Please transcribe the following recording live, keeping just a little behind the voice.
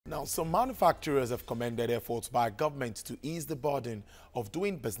Now, some manufacturers have commended efforts by government to ease the burden of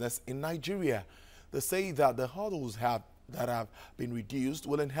doing business in Nigeria. They say that the hurdles that have been reduced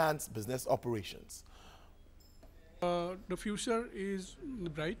will enhance business operations. The future is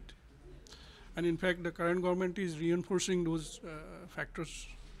bright, and in fact the current government is reinforcing those factors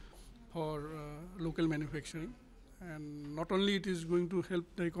for local manufacturing, and not only it is going to help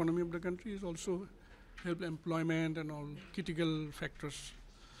the economy of the country, it also help employment and all critical factors.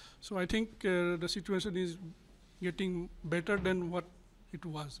 So I think the situation is getting better than what it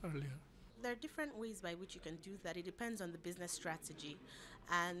was earlier. There are different ways by which you can do that. It depends on the business strategy.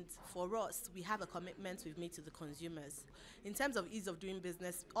 And for us, we have a commitment we've made to the consumers. In terms of ease of doing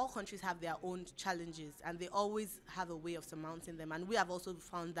business, all countries have their own challenges and they always have a way of surmounting them. And we have also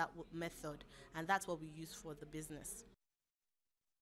found that method, and that's what we use for the business.